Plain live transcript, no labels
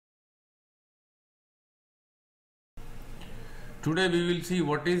Today we will see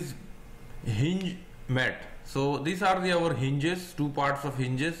what is hinge mat. So these are our hinges, two parts of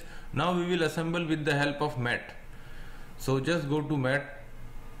hinges. Now we will assemble with the help of mat. So just go to mat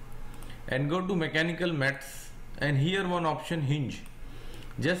and go to mechanical mats, and here one option hinge.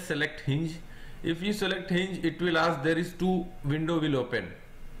 Just select hinge. If you select hinge, it will ask, there is two window will open.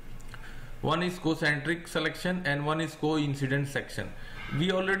 One is concentric selection and one is coincident section.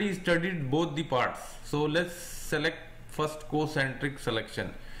 We already studied both the parts. So let's select first concentric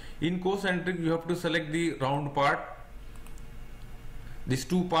selection. In concentric you have to select the round part. These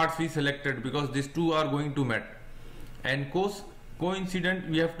two parts we selected because these two are going to mat. And coincident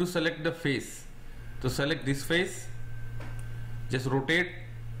we have to select the face. To select this face, just rotate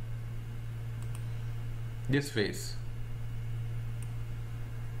this face.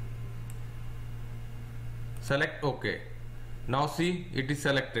 Select OK. Now see, it is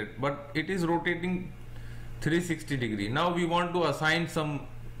selected, but it is rotating 360 degree. Now we want to assign some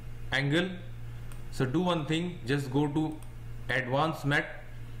angle. So do one thing, just go to advanced mat,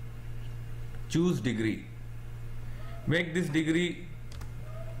 choose degree, make this degree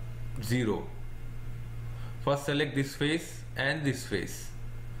 0. First select this face and this face.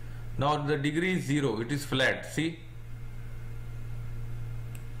 Now the degree is 0, it is flat, see.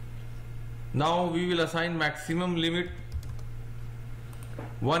 Now we will assign maximum limit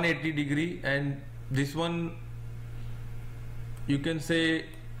 180 degree, and this one you can say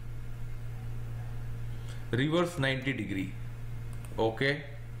reverse 90 degree. Okay.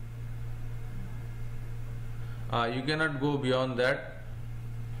 You cannot go beyond that.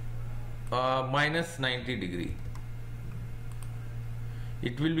 Minus 90 degree.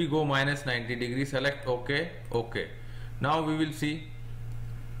 It will be go minus 90 degree. Select OK. OK. Now we will see.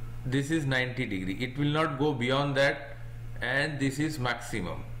 This is 90 degree. It will not go beyond that, and this is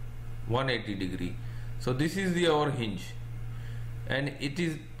maximum 180 degree. So this is our hinge, and it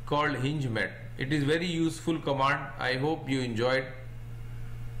is called hinge mat. It is very useful command. I hope you enjoyed.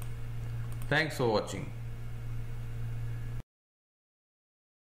 Thanks for watching.